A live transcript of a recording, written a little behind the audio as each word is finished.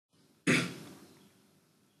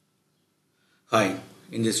Hi,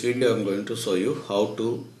 in this video I am going to show you how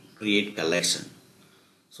to create collection.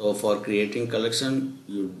 So for creating collection,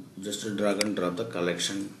 you just drag and drop the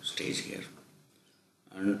collection stage here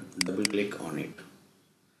and double click on it.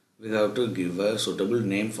 We have to give a suitable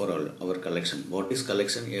name for our collection. What is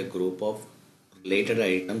collection? A group of related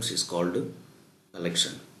items is called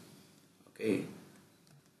collection. Okay,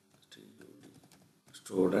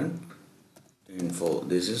 student info.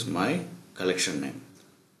 This is my collection name.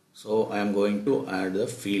 So I am going to add the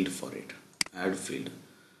field for it. Add field.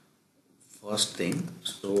 First thing,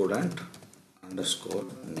 student underscore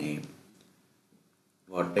name.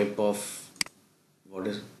 What is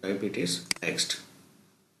type it is? Text.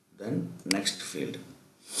 Then next field,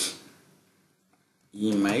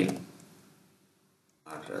 email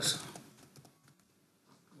address.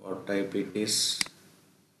 What type it is?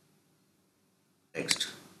 Text.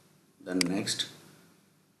 Then next,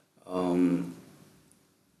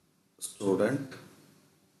 student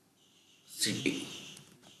city.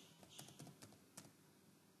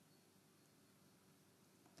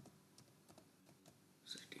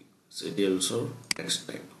 City also text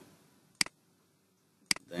type.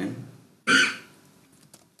 Then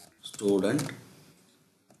student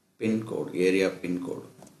pin code, area pin code.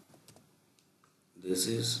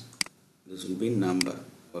 This will be number.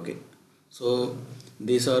 Okay, so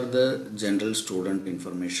these are the general student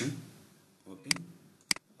information. Okay,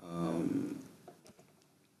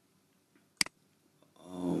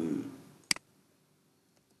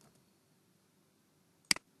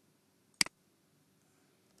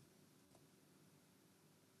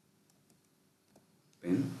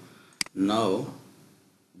 pin. Now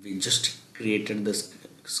we just created the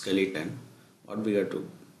skeleton. What we have to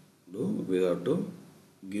do? We have to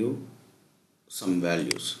give some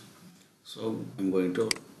values. So I'm going to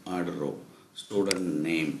add a row. Student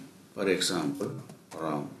name, for example,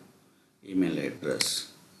 Ram. Email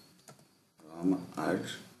address,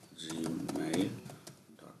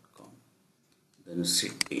 ram@gmail.com. Then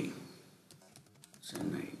city,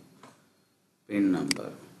 Chennai. Pin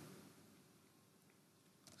number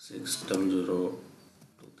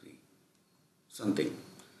 60023. Something.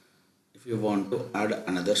 If you want to add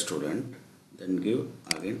another student, then give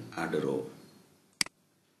again add a row.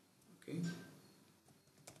 Okay.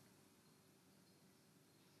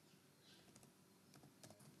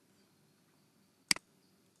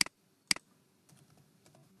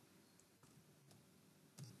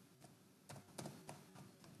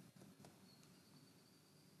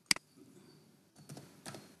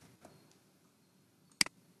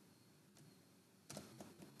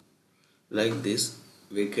 Like this,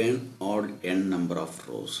 we can add n number of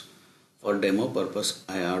rows. For demo purpose,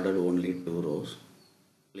 I added only 2 rows.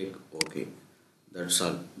 Click OK. That's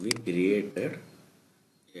all. We created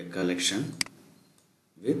a collection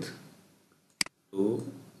with 2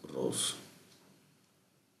 rows.